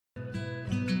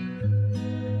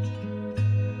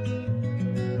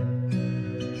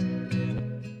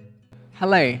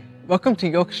Hello, welcome to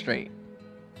York Street.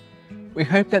 We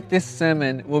hope that this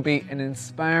sermon will be an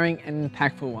inspiring and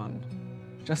impactful one,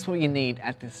 just what you need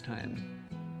at this time.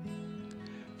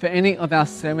 For any of our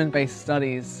sermon-based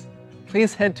studies,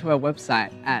 please head to our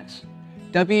website at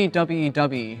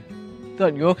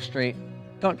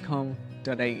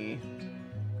www.yorkstreet.com.au.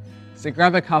 So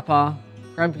grab a cuppa,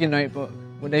 grab your notebook,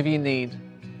 whatever you need,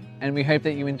 and we hope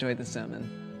that you enjoy the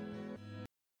sermon.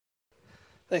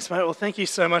 Thanks, mate. Well, thank you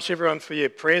so much, everyone, for your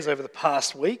prayers over the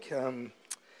past week. Our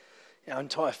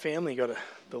entire family got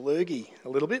the lurgy a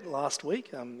little bit last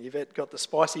week. Yvette got the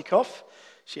spicy cough.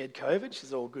 She had COVID.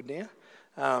 She's all good now.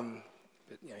 But,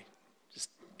 just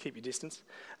keep your distance.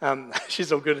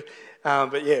 She's all good.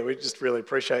 But, we just really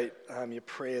appreciate your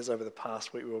prayers over the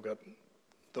past week. We all got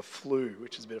the flu,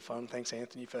 which is a bit of fun. Thanks,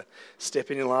 Anthony, for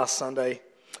stepping in last Sunday.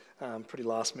 Pretty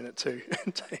last minute, too,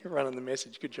 running the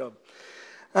message. Good job.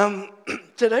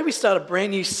 Today we start a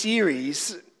brand new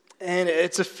series, and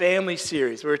it's a family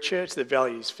series. We're a church that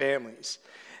values families,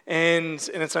 and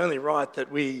it's only right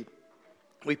that we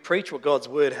preach what God's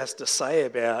Word has to say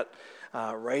about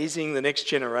raising the next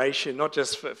generation, not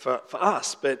just for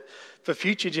us, but for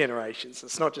future generations.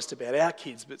 It's not just about our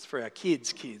kids, but it's for our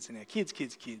kids' kids and our kids'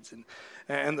 kids' kids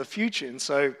and the future. And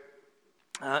so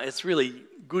it's really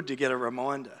good to get a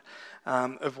reminder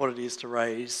of what it is to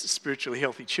raise spiritually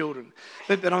healthy children.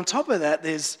 But on top of that,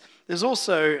 there's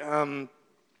also,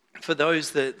 for those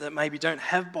that maybe don't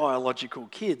have biological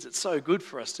kids, it's so good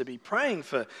for us to be praying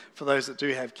for those that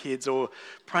do have kids, or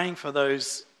praying for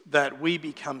those that we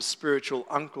become spiritual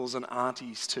uncles and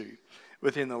aunties to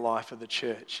within the life of the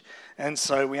church. And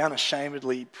so we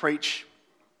unashamedly preach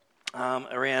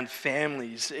around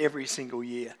families every single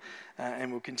year,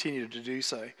 and we'll continue to do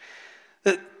so.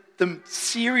 The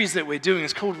series that we're doing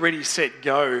is called Ready, Set,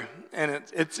 Go, and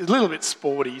it's a little bit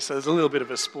sporty, so there's a little bit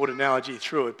of a sport analogy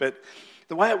through it, but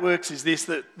the way it works is this,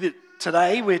 that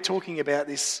today we're talking about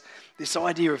this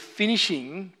idea of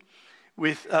finishing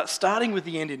with, starting with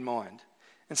the end in mind.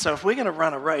 And so if we're going to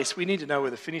run a race, we need to know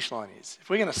where the finish line is. If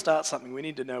we're going to start something, we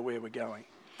need to know where we're going.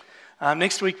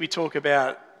 Next week we talk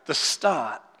about the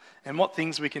start, and what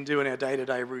things we can do in our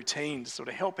day-to-day routine to sort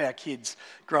of help our kids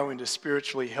grow into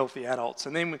spiritually healthy adults.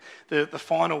 And then the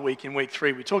final week, in week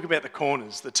 3, we talk about the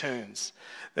corners, the turns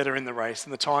that are in the race,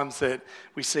 and the times that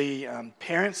we see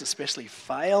parents especially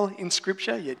fail in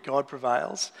Scripture, yet God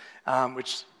prevails,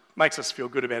 which makes us feel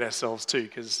good about ourselves too,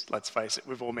 because let's face it,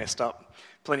 we've all messed up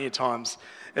plenty of times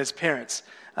as parents,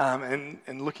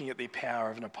 and looking at the power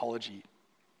of an apology.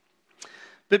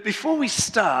 But before we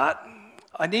start,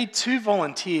 I need 2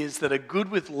 volunteers that are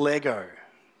good with Lego.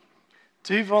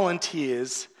 2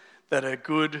 volunteers that are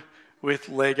good with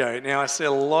Lego. Now, I see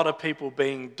a lot of people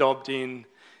being dobbed in,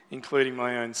 including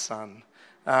my own son.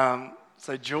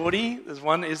 So, Geordie, there's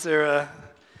one.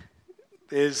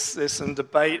 There's some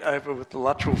debate over with the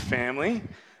Luttrell family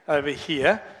over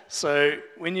here. So,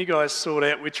 when you guys sort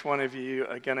out which one of you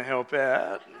are going to help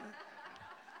out,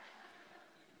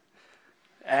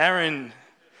 Aaron,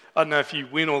 I don't know if you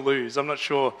win or lose, I'm not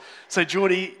sure. So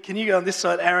Geordie, can you go on this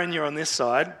side? Aaron, you're on this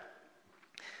side.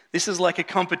 This is like a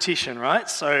competition, right?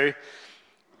 So we're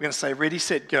going to say ready,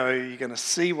 set, go. You're going to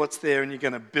see what's there and you're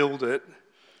going to build it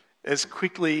as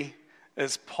quickly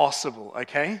as possible,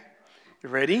 okay? You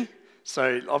ready?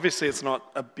 So obviously it's not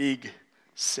a big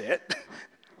set,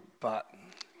 but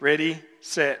ready,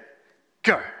 set,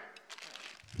 go.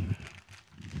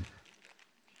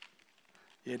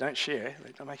 Yeah, don't share.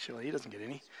 Don't make sure he doesn't get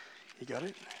any. You got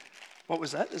it? What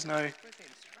was that? There's no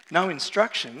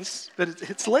instructions, but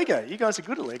it's Lego. You guys are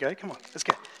good at Lego. Come on, let's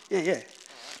go. Yeah.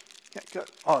 Go.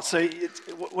 Oh, so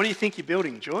what do you think you're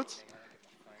building, George?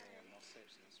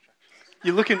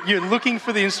 You're looking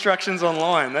for the instructions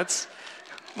online.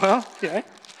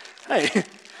 Hey,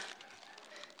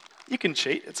 you can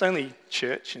cheat. It's only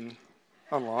church and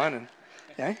online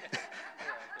and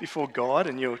before God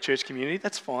and your church community.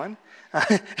 That's fine.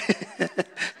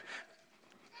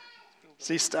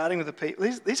 See, starting with the people,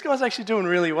 these guys are actually doing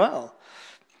really well.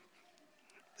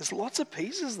 There's lots of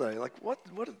pieces though. Like what's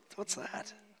that? I've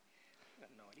got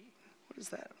no idea. What is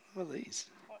that? What are these?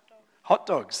 Hot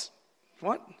dogs.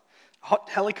 What? Hot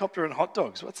helicopter and hot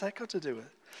dogs. What's that got to do with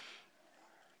it?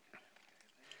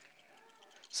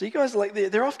 So you guys are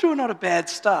they're off to not a bad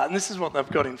start, and this is what they've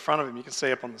got in front of them. You can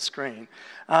see up on the screen.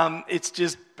 It's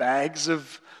just bags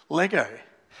of Lego.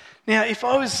 Now, if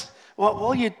I was,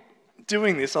 while you're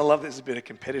doing this, I love there's a bit of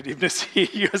competitiveness here.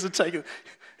 You guys are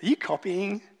you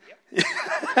copying? Yep.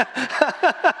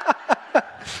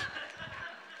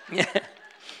 Yeah.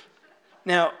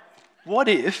 Now, what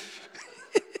if,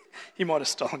 he might have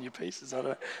stolen your pieces, I don't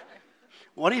know.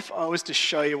 What if I was to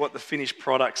show you what the finished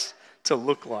product's to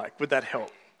look like? Would that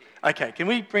help? Okay, can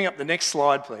we bring up the next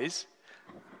slide, please?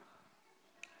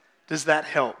 Does that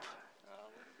help?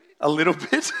 A little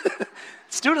bit?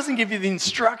 Still doesn't give you the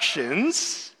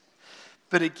instructions,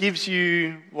 but it gives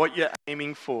you what you're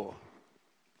aiming for.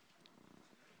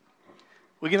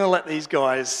 We're going to let these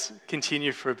guys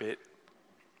continue for a bit.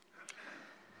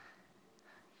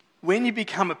 When you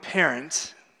become a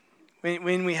parent,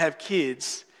 when we have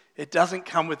kids, it doesn't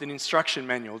come with an instruction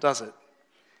manual, does it?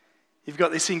 You've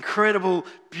got this incredible,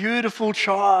 beautiful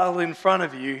child in front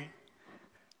of you,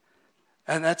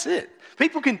 and that's it.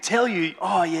 People can tell you,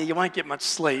 oh yeah, you won't get much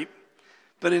sleep,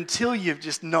 but until you've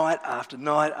just night after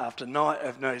night after night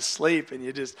of no sleep, and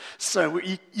you're just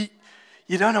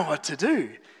you don't know what to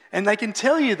do. And they can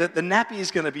tell you that the nappy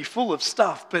is going to be full of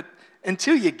stuff, but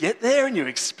until you get there and you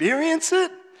experience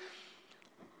it,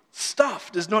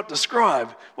 stuff does not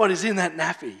describe what is in that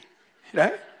nappy. You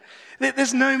know,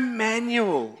 there's no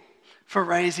manual for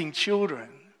raising children.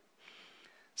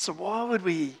 So why would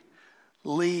we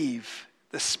leave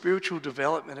the spiritual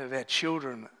development of our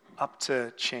children up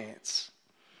to chance?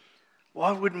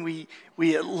 Why wouldn't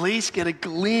we at least get a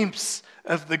glimpse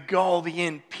of the goal, the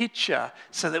end picture,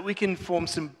 so that we can form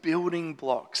some building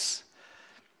blocks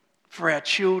for our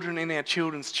children and our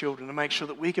children's children to make sure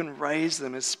that we can raise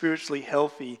them as spiritually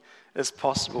healthy as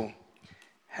possible?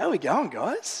 How are we going,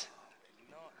 guys?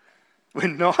 We're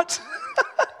not?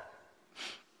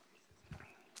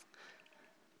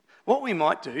 What we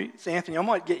might do is, Anthony, I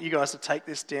might get you guys to take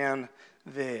this down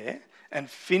there and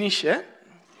finish it.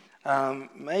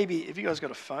 Maybe if you guys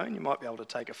got a phone, you might be able to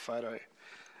take a photo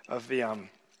of the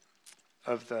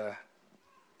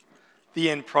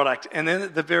end product, and then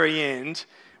at the very end,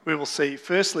 we will see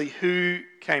firstly who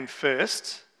came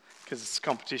first, because it's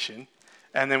competition,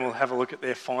 and then we'll have a look at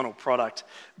their final product,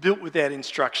 built without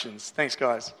instructions. Thanks,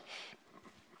 guys.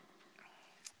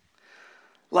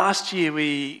 Last year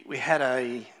we had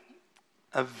a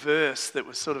verse that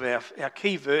was sort of our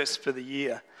key verse for the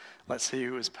year. Let's see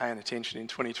who was paying attention in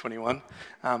 2021.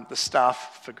 The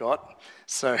staff forgot,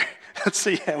 so let's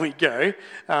see how we go.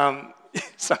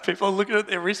 Some people are looking at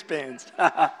their wristbands.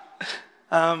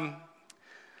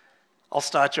 I'll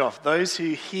start you off. Those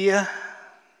who hear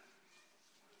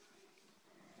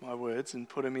my words and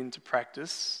put them into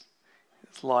practice,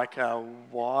 it's like a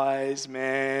wise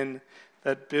man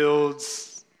that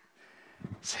builds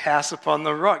his house upon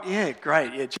the rock. Yeah,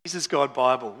 great. Yeah, Jesus God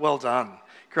Bible. Well done.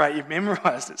 Great, you've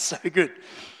memorized it. So good.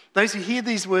 Those who hear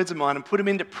these words of mine and put them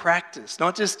into practice,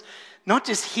 not just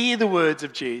hear the words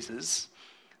of Jesus,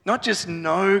 not just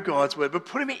know God's word, but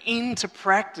put them into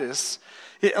practice,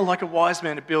 like a wise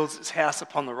man who builds his house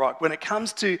upon the rock. When it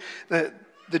comes to the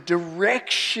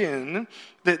direction,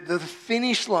 the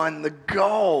finish line, the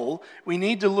goal, we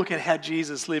need to look at how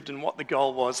Jesus lived and what the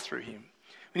goal was through him.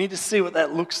 We need to see what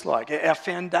that looks like. Our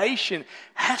foundation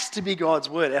has to be God's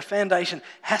word. Our foundation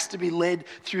has to be led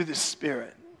through the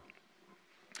Spirit.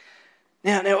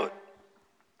 Now,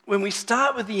 when we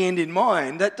start with the end in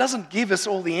mind, that doesn't give us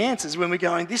all the answers. When we're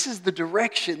going, this is the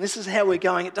direction, this is how we're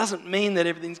going, it doesn't mean that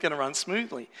everything's going to run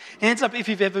smoothly. Hands up if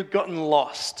you've ever gotten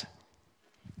lost.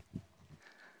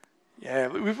 Yeah,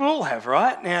 we all have,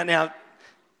 right? Now,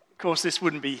 of course, this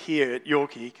wouldn't be here at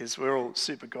Yorkie because we're all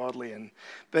super godly,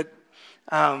 but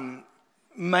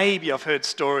maybe I've heard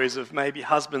stories of maybe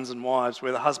husbands and wives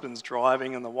where the husband's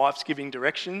driving and the wife's giving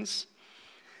directions,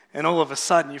 and all of a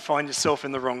sudden you find yourself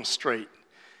in the wrong street.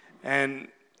 And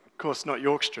of course, not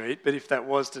York Street, but if that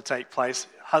was to take place,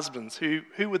 husbands, who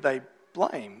would they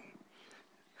blame?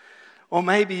 Or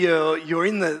maybe you're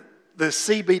in the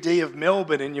CBD of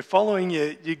Melbourne and you're following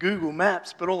your Google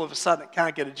Maps, but all of a sudden it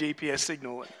can't get a GPS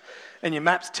signal, and your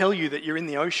maps tell you that you're in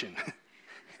the ocean.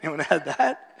 Anyone had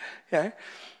that? Yeah.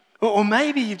 Or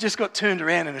maybe you've just got turned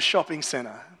around in a shopping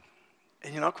centre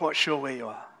and you're not quite sure where you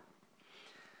are.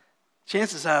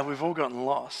 Chances are we've all gotten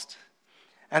lost.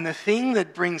 And the thing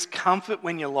that brings comfort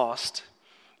when you're lost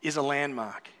is a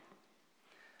landmark.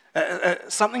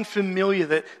 Something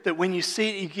familiar that when you see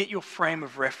it, you get your frame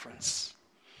of reference.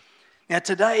 Now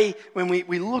today, when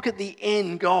we look at the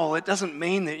end goal, it doesn't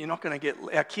mean that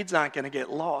our kids aren't going to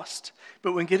get lost,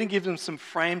 but we're going to give them some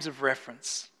frames of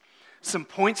reference, some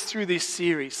points through this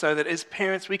series so that as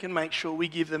parents we can make sure we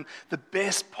give them the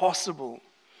best possible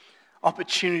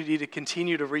opportunity to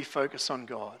continue to refocus on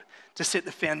God, to set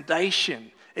the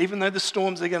foundation. Even though the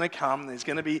storms are going to come,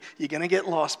 you're going to get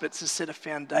lost, but to set a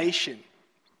foundation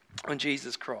on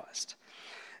Jesus Christ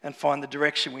and find the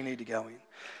direction we need to go in.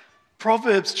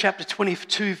 Proverbs chapter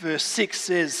 22 verse 6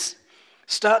 says,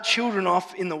 "Start children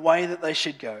off in the way that they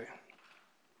should go,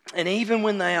 and even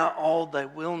when they are old they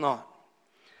will not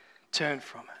turn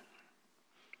from it.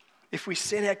 If we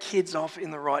set our kids off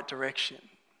in the right direction,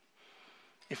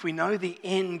 if we know the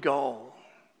end goal,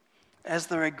 as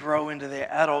they grow into their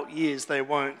adult years, they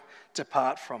won't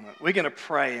depart from it. We're going to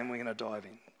pray and we're going to dive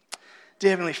in.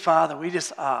 Dear Heavenly Father, we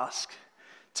just ask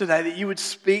today that you would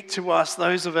speak to us,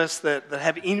 those of us that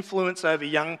have influence over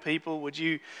young people. Would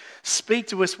you speak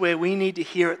to us where we need to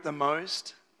hear it the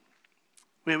most,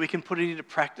 where we can put it into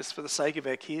practice for the sake of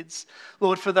our kids?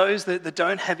 Lord, for those that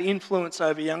don't have influence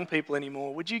over young people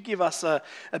anymore, would you give us a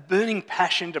burning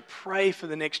passion to pray for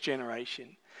the next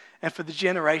generation and for the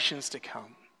generations to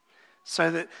come, so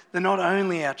that not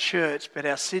only our church, but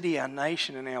our city, our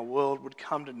nation, and our world would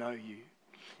come to know you.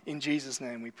 In Jesus'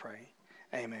 name we pray.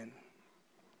 Amen.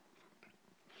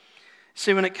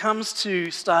 See, when it comes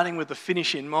to starting with the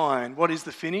finish in mind, what is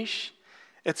the finish?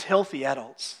 It's healthy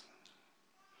adults.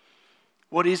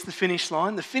 What is the finish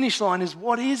line? The finish line is,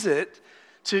 what is it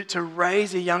to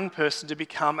raise a young person to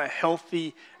become a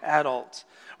healthy adult?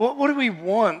 What do we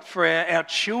want for our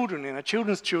children and our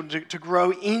children's children to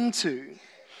grow into?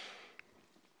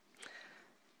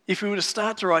 If we were to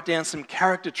start to write down some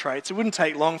character traits, it wouldn't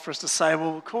take long for us to say,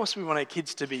 well, of course we want our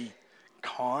kids to be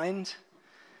kind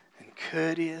and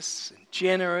courteous and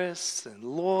generous and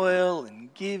loyal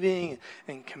and giving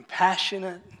and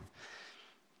compassionate.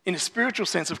 In a spiritual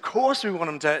sense, of course we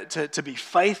want them to be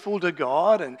faithful to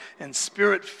God and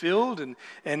spirit-filled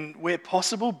and where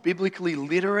possible, biblically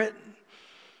literate.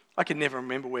 I can never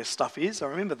remember where stuff is. I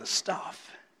remember the stuff,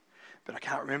 but I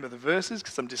can't remember the verses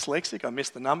because I'm dyslexic. I mess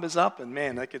the numbers up, and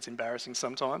man, that gets embarrassing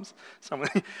sometimes. Someone,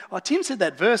 Tim said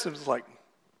that verse, and I was like,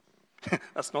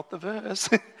 that's not the verse.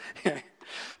 Yeah.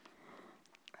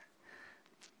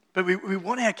 But we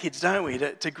want our kids, don't we,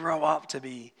 to grow up to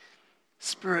be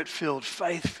spirit-filled,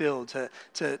 faith-filled,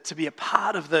 to be a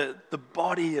part of the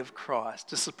body of Christ,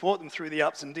 to support them through the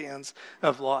ups and downs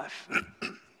of life.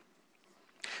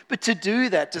 But to do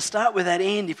that, to start with that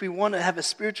end, if we want to have a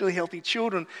spiritually healthy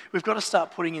children, we've got to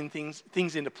start putting in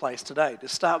things into place today, to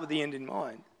start with the end in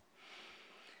mind.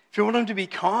 If we want them to be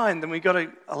kind, then we've got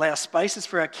to allow spaces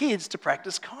for our kids to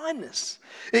practice kindness.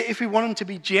 If we want them to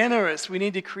be generous, we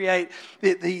need to create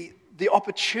the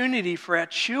opportunity for our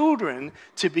children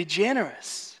to be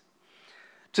generous,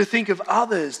 to think of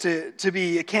others, to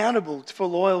be accountable for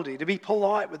loyalty, to be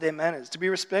polite with their manners, to be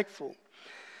respectful,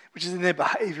 which is in their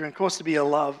behaviour, and of course to be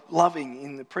loving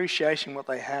in appreciation of what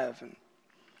they have and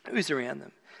who's around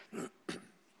them.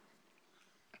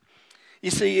 You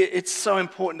see, it's so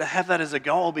important to have that as a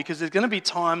goal, because there's going to be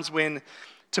times when,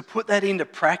 to put that into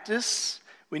practice,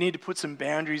 we need to put some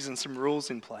boundaries and some rules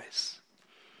in place.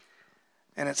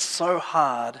 And it's so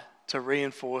hard to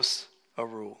reinforce a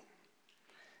rule.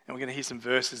 And we're going to hear some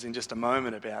verses in just a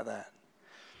moment about that.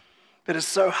 But it's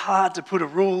so hard to put a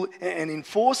rule and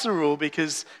enforce a rule,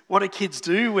 because what do kids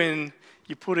do when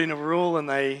you put in a rule and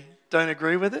they don't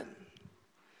agree with it?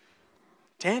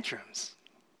 Tantrums.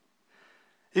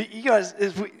 You guys,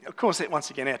 of course, once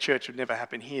again, our church would never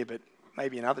happen here, but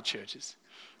maybe in other churches.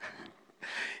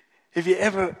 Have you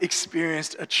ever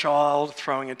experienced a child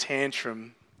throwing a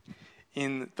tantrum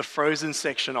in the frozen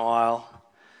section aisle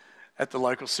at the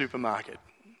local supermarket?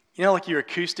 You know, like your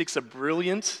acoustics are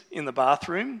brilliant in the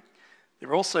bathroom.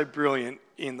 They're also brilliant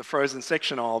in the frozen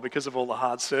section aisle because of all the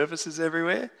hard surfaces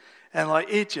everywhere. And like,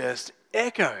 it just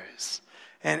echoes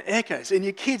and echoes. And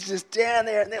your kids just down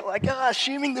there and they're like,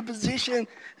 assuming the position,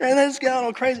 and they're just going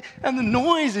all crazy. And the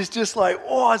noise is just like,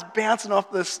 it's bouncing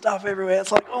off the stuff everywhere.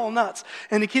 It's like all nuts.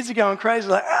 And the kids are going crazy,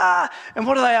 like, And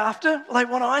what are they after? Well, they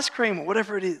want ice cream or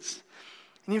whatever it is.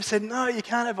 And you've said, no, you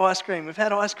can't have ice cream. We've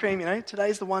had ice cream,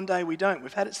 today's the one day we don't.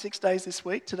 We've had it 6 days this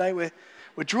week. Today we're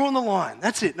drawing the line.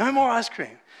 That's it. No more ice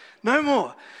cream. No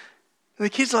more. And the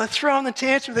kids are like throwing the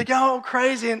tantrum. They go all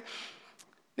crazy. And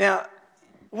now,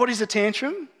 what is a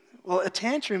tantrum? Well, a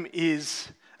tantrum is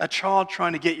a child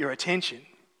trying to get your attention.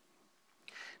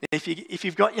 Now, if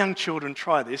you've got young children,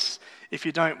 try this. If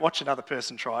you don't, watch another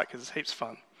person try it, because it's heaps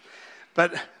fun.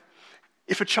 But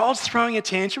if a child's throwing a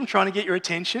tantrum, trying to get your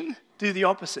attention, do the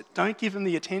opposite. Don't give them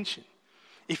the attention.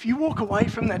 If you walk away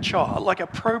from that child, like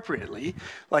appropriately,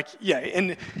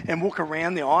 and walk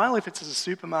around the aisle if it's a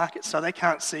supermarket so they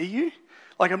can't see you,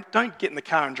 don't get in the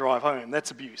car and drive home.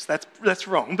 That's abuse. That's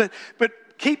wrong. But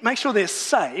make sure they're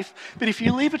safe. But if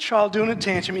you leave a child doing a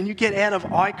tantrum and you get out of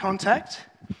eye contact,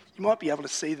 you might be able to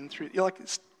see them through.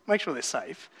 Make sure they're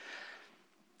safe.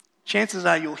 Chances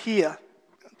are you'll hear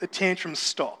the tantrum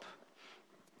stop,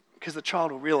 because the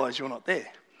child will realise you're not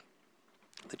there.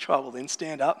 The child will then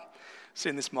stand up. I've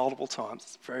seen this multiple times.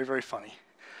 It's very, very funny.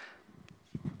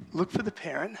 Look for the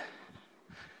parent,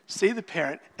 see the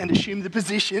parent, and assume the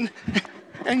position.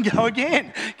 and go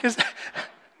again.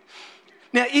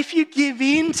 Now, if you give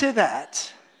in to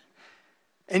that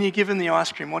and you're given the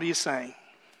ice cream, what are you saying?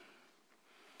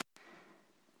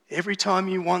 Every time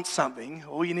you want something,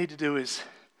 all you need to do is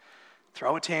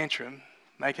throw a tantrum,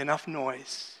 make enough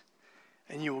noise,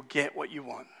 and you will get what you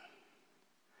want.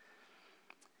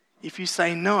 If you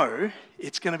say no,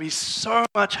 it's going to be so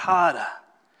much harder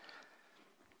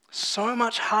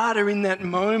in that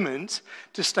moment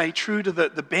to stay true to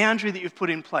the boundary that you've put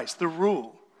in place, the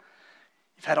rule.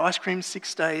 You've had ice cream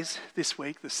 6 days this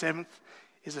week. The 7th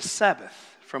is a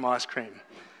Sabbath from ice cream.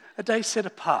 A day set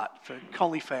apart for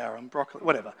cauliflower and broccoli,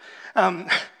 whatever.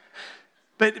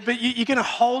 But you're going to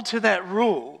hold to that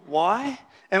rule. Why?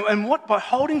 And what by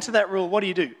holding to that rule, what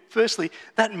do? Firstly,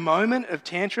 that moment of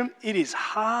tantrum, it is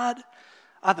hard.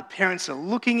 Other parents are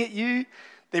looking at you.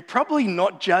 They're probably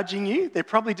not judging you. They're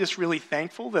probably just really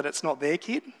thankful that it's not their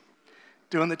kid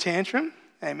doing the tantrum.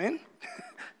 Amen?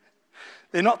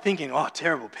 They're not thinking, oh,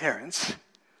 terrible parents.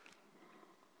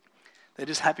 They're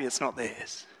just happy it's not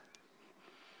theirs.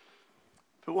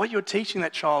 But what you're teaching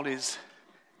that child is,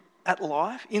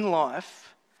 in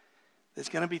life, there's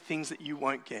going to be things that you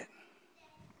won't get.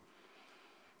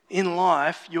 In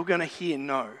life, you're going to hear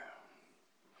no.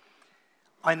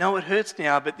 I know it hurts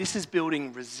now, but this is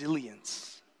building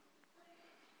resilience.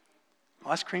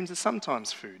 Ice creams are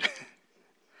sometimes food,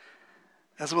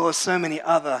 as well as so many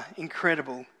other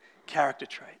incredible character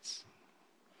traits.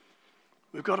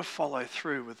 We've got to follow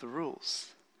through with the rules.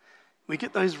 We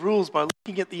get those rules by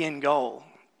looking at the end goal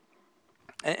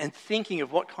and thinking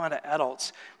of what kind of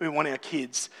adults we want our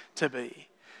kids to be.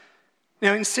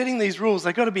 Now, in setting these rules,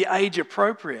 they've got to be age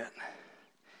appropriate.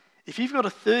 If you've got a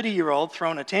 30-year-old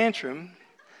throwing a tantrum,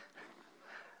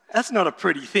 that's not a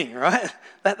pretty thing, right?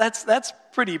 That's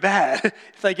pretty bad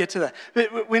if they get to that.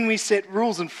 But when we set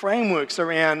rules and frameworks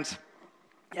around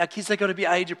our kids, they've got to be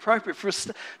age appropriate.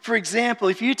 For example,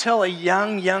 if you tell a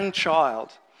young child,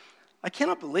 I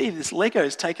cannot believe this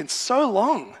Lego's taken so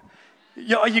long.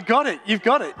 You got it. You've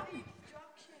got it.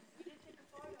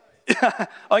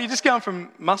 Oh, you're just going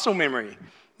from muscle memory.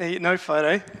 No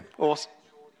photo. Awesome.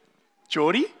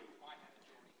 Geordie?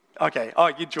 Okay. Oh,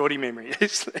 your Geordie memory.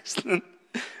 Excellent.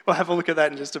 We'll have a look at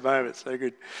that in just a moment. So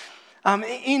good.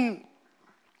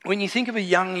 When you think of a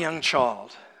young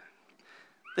child,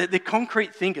 they're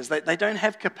concrete thinkers. They don't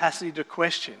have capacity to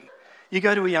question. You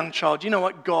go to a young child, you know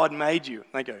what? God made you.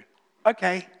 They go,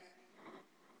 okay.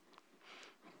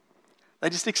 They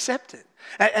just accept it.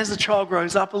 As the child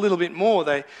grows up a little bit more,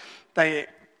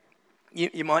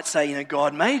 you might say,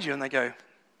 God made you, and they go,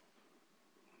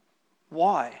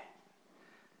 why?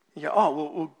 You go,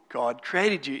 well, God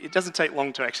created you. It doesn't take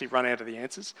long to actually run out of the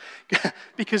answers.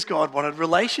 Because God wanted a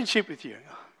relationship with you.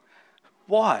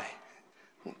 Why?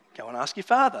 Go and ask your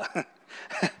father.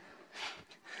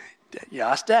 You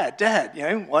ask Dad,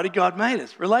 why did God make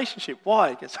us? Relationship, why?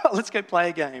 He goes, let's go play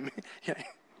a game.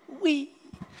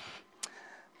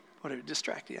 Whatever,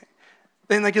 distract you.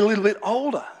 Then they get a little bit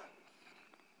older.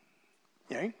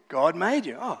 God made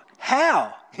you. Oh,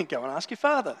 how? Go and ask your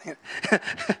father.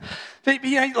 But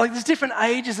there's different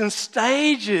ages and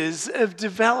stages of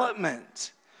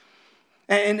development.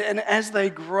 And as they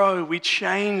grow, we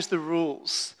change the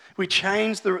rules. We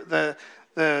change the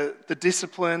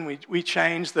discipline. We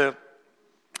change the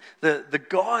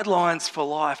guidelines for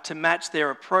life to match their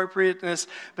appropriateness,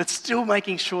 but still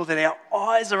making sure that our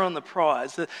eyes are on the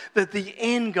prize, that the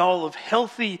end goal of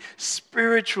healthy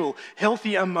spiritual,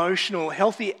 healthy emotional,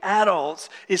 healthy adults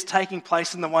is taking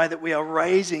place in the way that we are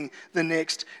raising the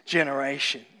next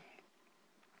generation.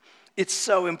 It's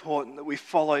so important that we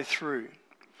follow through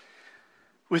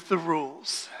with the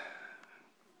rules.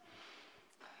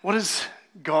 What does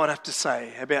God have to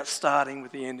say about starting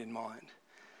with the end in mind?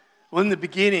 Well, in the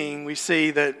beginning, we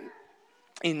see that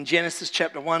in Genesis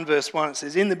chapter 1, verse 1, it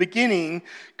says, in the beginning,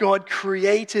 God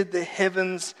created the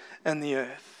heavens and the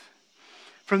earth.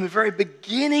 From the very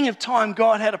beginning of time,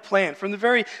 God had a plan. From the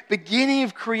very beginning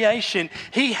of creation,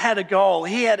 He had a goal.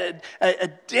 He had a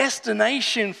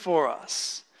destination for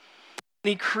us. And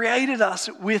He created us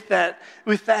with that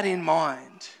in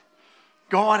mind.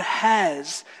 God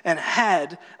has and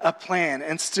had a plan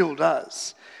and still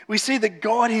does. We see that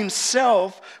God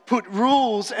Himself put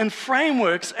rules and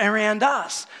frameworks around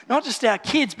us, not just our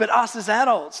kids, but us as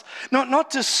adults.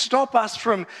 Not to stop us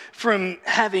from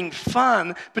having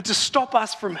fun, but to stop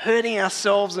us from hurting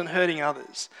ourselves and hurting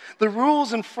others. The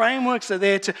rules and frameworks are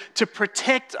there to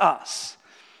protect us.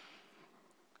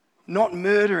 Not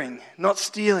murdering, not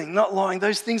stealing, not lying.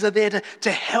 Those things are there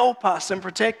to help us and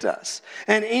protect us.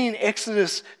 And in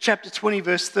Exodus chapter 20,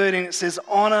 verse 13, it says,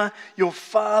 honor your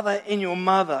father and your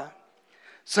mother,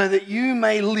 so that you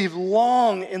may live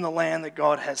long in the land that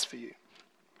God has for you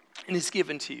and is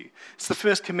given to you. It's the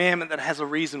first commandment that has a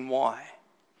reason why.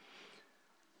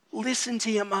 Listen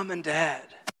to your mum and dad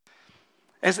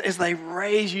as they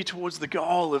raise you towards the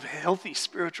goal of a healthy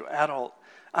spiritual adult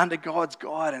under God's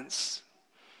guidance.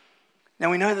 Now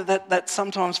we know that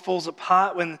sometimes falls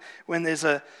apart when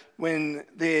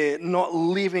they're not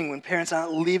living, when parents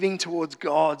aren't living towards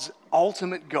God's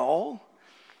ultimate goal.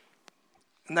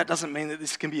 And that doesn't mean that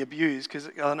this can be abused, because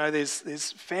I know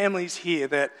there's families here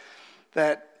that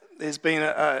there's been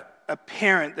a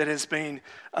parent that has been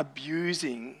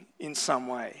abusing in some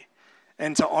way.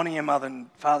 And to honour your mother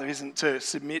and father isn't to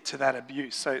submit to that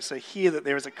abuse. So hear that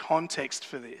there is a context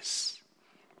for this.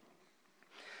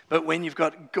 But when you've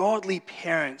got godly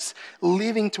parents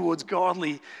living towards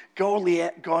godly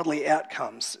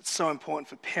outcomes, it's so important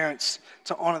for parents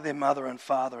to honour their mother and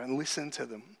father and listen to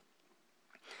them.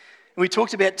 And we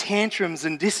talked about tantrums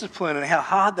and discipline and how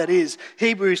hard that is.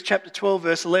 Hebrews chapter 12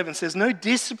 verse 11 says, "No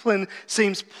discipline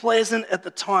seems pleasant at the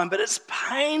time, but it's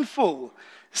painful,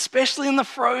 especially in the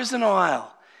frozen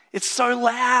aisle. It's so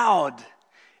loud.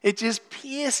 It just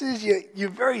pierces your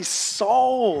very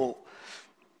soul.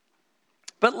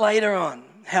 But later on,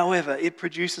 however, it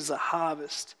produces a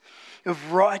harvest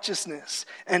of righteousness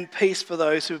and peace for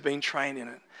those who have been trained in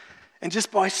it." And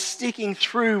just by sticking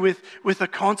through with the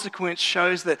consequence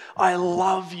shows that I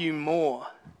love you more.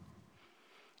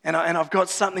 And I've got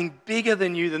something bigger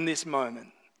than you than this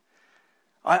moment.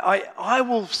 I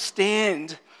will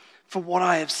stand for what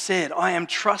I have said. I am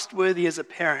trustworthy as a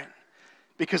parent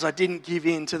because I didn't give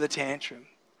in to the tantrum.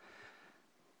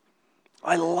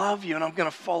 I love you and I'm going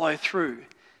to follow through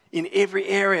in every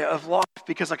area of life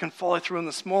because I can follow through in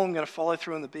the small, I'm going to follow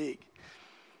through in the big.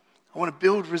 I want to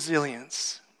build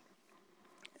resilience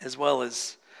as well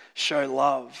as show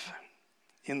love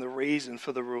in the reason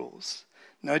for the rules.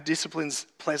 No discipline's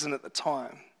pleasant at the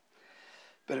time,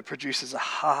 but it produces a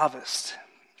harvest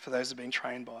for those who have been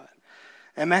trained by it.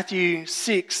 And Matthew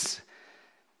 6,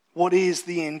 what is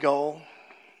the end goal?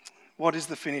 What is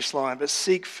the finish line? But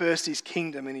seek first his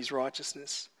kingdom and his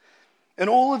righteousness, and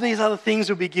all of these other things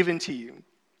will be given to you.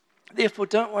 Therefore,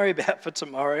 don't worry about for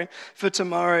tomorrow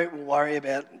will worry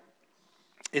about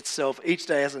itself. Each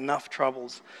day has enough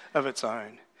troubles of its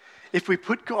own. If we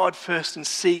put God first and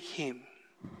seek him,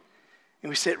 and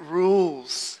we set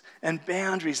rules and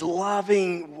boundaries,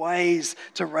 loving ways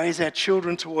to raise our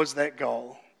children towards that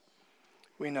goal,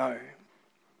 we know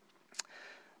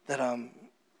that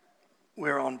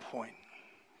we're on point.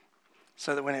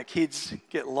 So that when our kids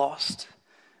get lost,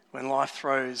 when life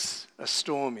throws a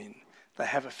storm in, they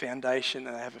have a foundation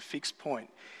and they have a fixed point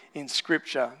in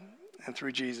Scripture and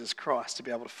through Jesus Christ to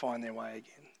be able to find their way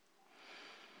again.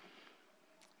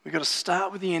 We've got to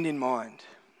start with the end in mind.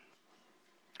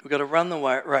 We've got to run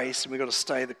the race and we've got to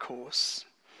stay the course.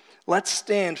 Let's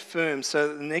stand firm so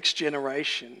that the next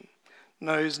generation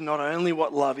knows not only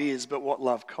what love is, but what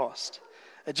love cost.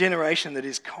 A generation that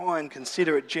is kind,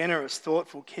 considerate, generous,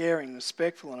 thoughtful, caring,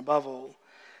 respectful, and above all,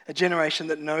 a generation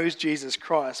that knows Jesus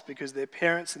Christ because their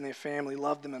parents and their family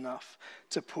loved them enough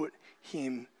to put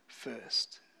him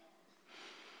first.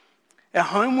 Our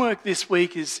homework this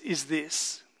week is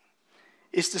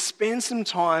to spend some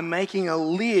time making a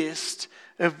list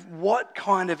of what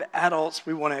kind of adults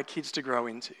we want our kids to grow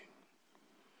into.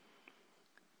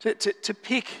 To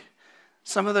pick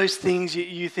some of those things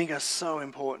you think are so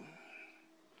important.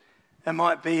 It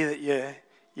might be that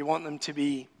you want them to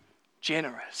be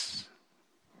generous.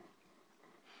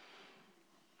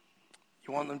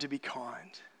 You want them to be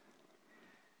kind.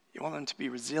 You want them to be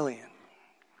resilient.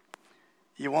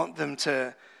 You want them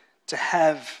to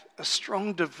have a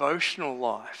strong devotional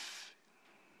life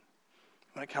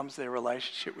when it comes to their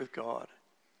relationship with God.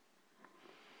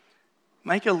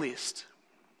 Make a list.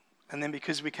 And then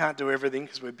because we can't do everything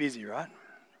because we're busy, right?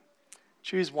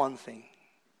 Choose one thing.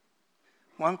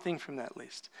 One thing from that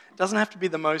list. It doesn't have to be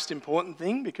the most important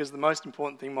thing because the most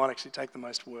important thing might actually take the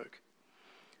most work.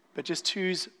 But just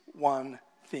choose one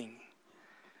thing.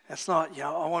 It's not,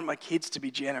 I want my kids to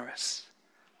be generous.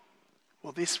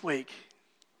 Well, this week,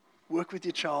 work with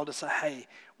your child to say, hey,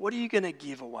 what are you going to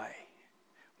give away?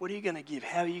 What are you going to give?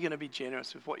 How are you going to be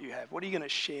generous with what you have? What are you going to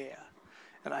share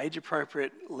at an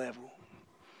age-appropriate level?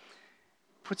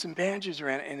 Put some boundaries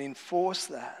around it and enforce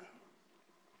that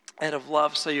out of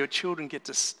love so your children get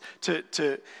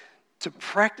to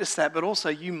practice that, but also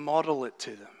you model it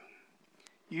to them.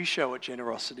 You show what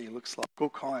generosity looks like, or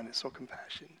kindness, or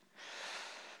compassion.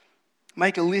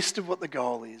 Make a list of what the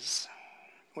goal is,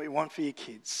 what you want for your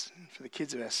kids, for the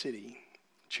kids of our city.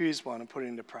 Choose one and put it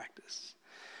into practice.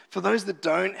 For those that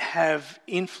don't have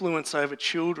influence over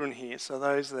children here, so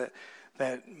those that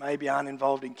maybe aren't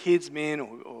involved in kids' men,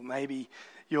 or maybe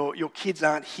your kids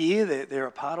aren't here, they're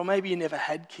apart, or maybe you never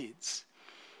had kids.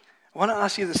 I want to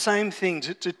ask you the same thing,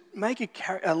 to make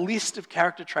a list of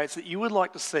character traits that you would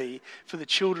like to see for the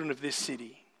children of this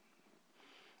city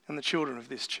and the children of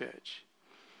this church.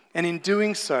 And in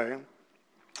doing so,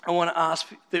 I want to ask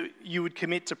that you would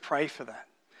commit to pray for that.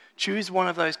 Choose one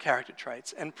of those character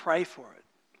traits and pray for it.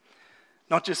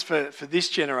 Not just for this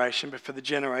generation, but for the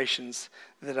generations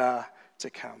that are to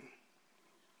come.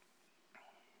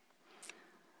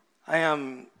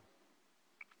 There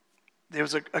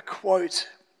was a quote,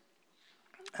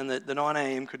 and the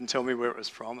 9am couldn't tell me where it was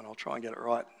from, and I'll try and get it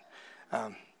right,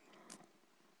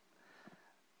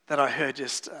 that I heard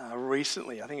just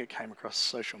recently. I think it came across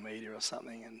social media or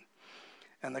something,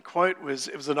 and the quote was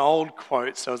an old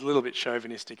quote, so it was a little bit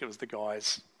chauvinistic. It was the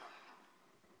guy's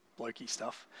blokey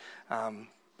stuff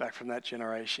back from that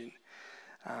generation.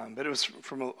 But it was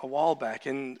from a while back,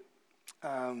 and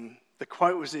the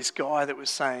quote was this guy that was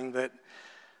saying that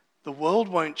the world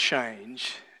won't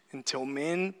change until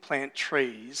men plant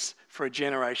trees for a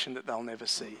generation that they'll never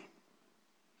see.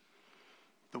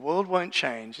 The world won't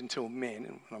change until men,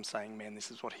 and when I'm saying men, this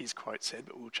is what his quote said,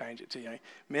 but we'll change it to,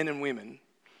 men and women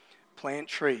plant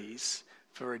trees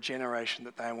for a generation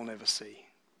that they will never see.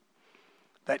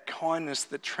 That kindness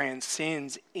that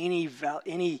transcends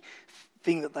anything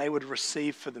that they would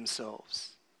receive for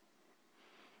themselves.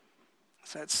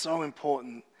 So it's so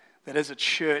important that as a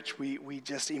church we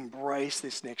just embrace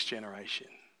this next generation.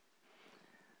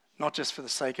 Not just for the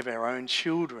sake of our own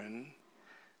children,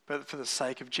 but for the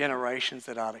sake of generations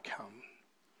that are to come.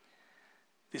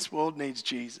 This world needs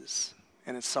Jesus,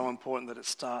 and it's so important that it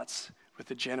starts with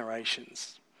the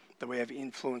generations that we have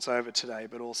influence over today,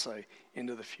 but also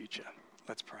into the future.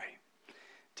 Let's pray.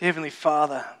 Dear Heavenly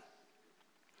Father,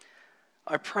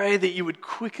 I pray that you would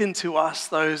quicken to us,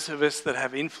 those of us that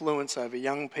have influence over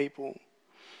young people,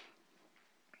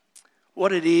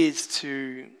 what it is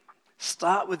to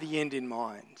start with the end in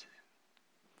mind.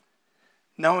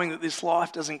 Knowing that this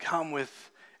life doesn't come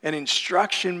with an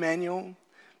instruction manual,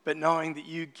 but knowing that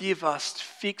you give us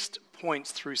fixed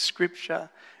points through Scripture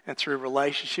and through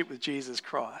relationship with Jesus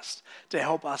Christ to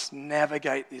help us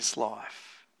navigate this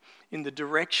life in the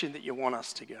direction that you want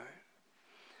us to go.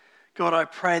 God, I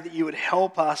pray that you would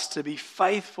help us to be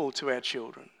faithful to our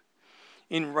children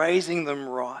in raising them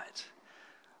right.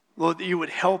 Lord, that you would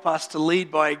help us to lead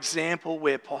by example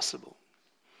where possible.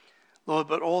 Lord,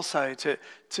 but also to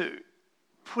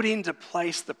put into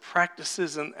place the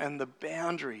practices and the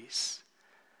boundaries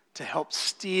to help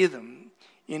steer them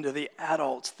into the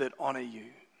adults that honour you.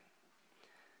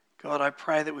 God, I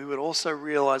pray that we would also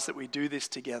realise that we do this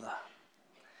together.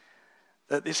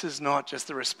 That this is not just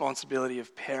the responsibility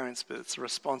of parents, but it's the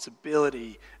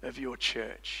responsibility of your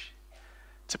church.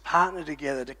 To partner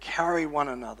together, to carry one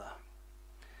another,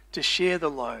 to share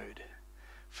the load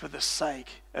for the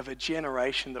sake of a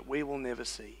generation that we will never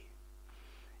see.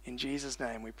 In Jesus'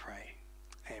 name we pray.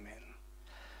 Amen.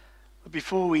 But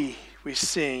before we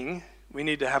sing, we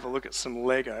need to have a look at some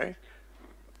Lego.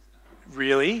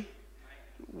 Really?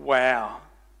 Wow.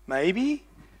 Maybe?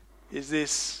 Is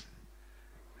this...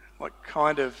 what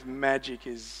kind of magic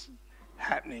is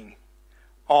happening?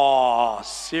 Oh,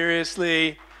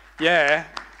 seriously? Yeah.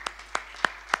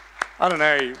 I don't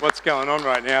know what's going on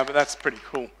right now, but that's pretty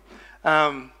cool.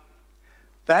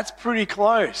 That's pretty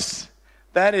close.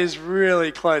 That is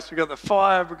really close. We've got the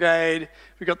fire brigade.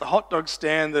 We've got the hot dog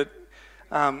stand that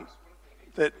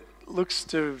looks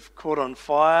to have caught on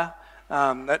fire.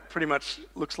 That pretty much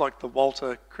looks like the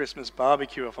Walter Christmas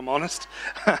barbecue, if I'm honest.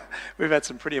 We've had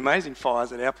some pretty amazing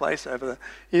fires at our place over the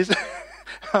years.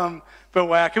 But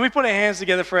wow, can we put our hands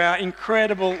together for our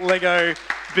incredible Lego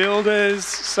builders?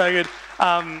 So good.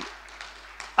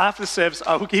 After the service,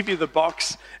 I will give you the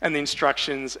box and the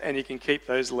instructions, and you can keep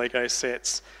those Lego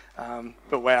sets.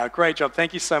 But wow, great job.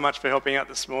 Thank you so much for helping out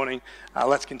this morning.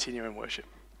 Let's continue in worship.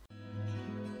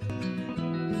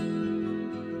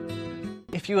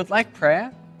 If you would like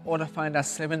prayer or to find our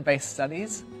 7-based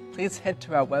studies, please head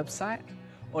to our website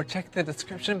or check the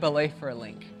description below for a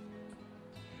link.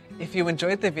 If you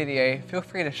enjoyed the video, feel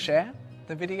free to share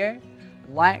the video,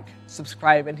 like,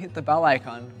 subscribe and hit the bell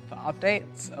icon for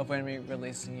updates of when we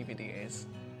release new videos.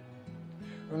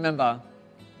 Remember,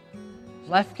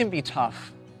 life can be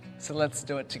tough, so let's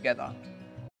do it together.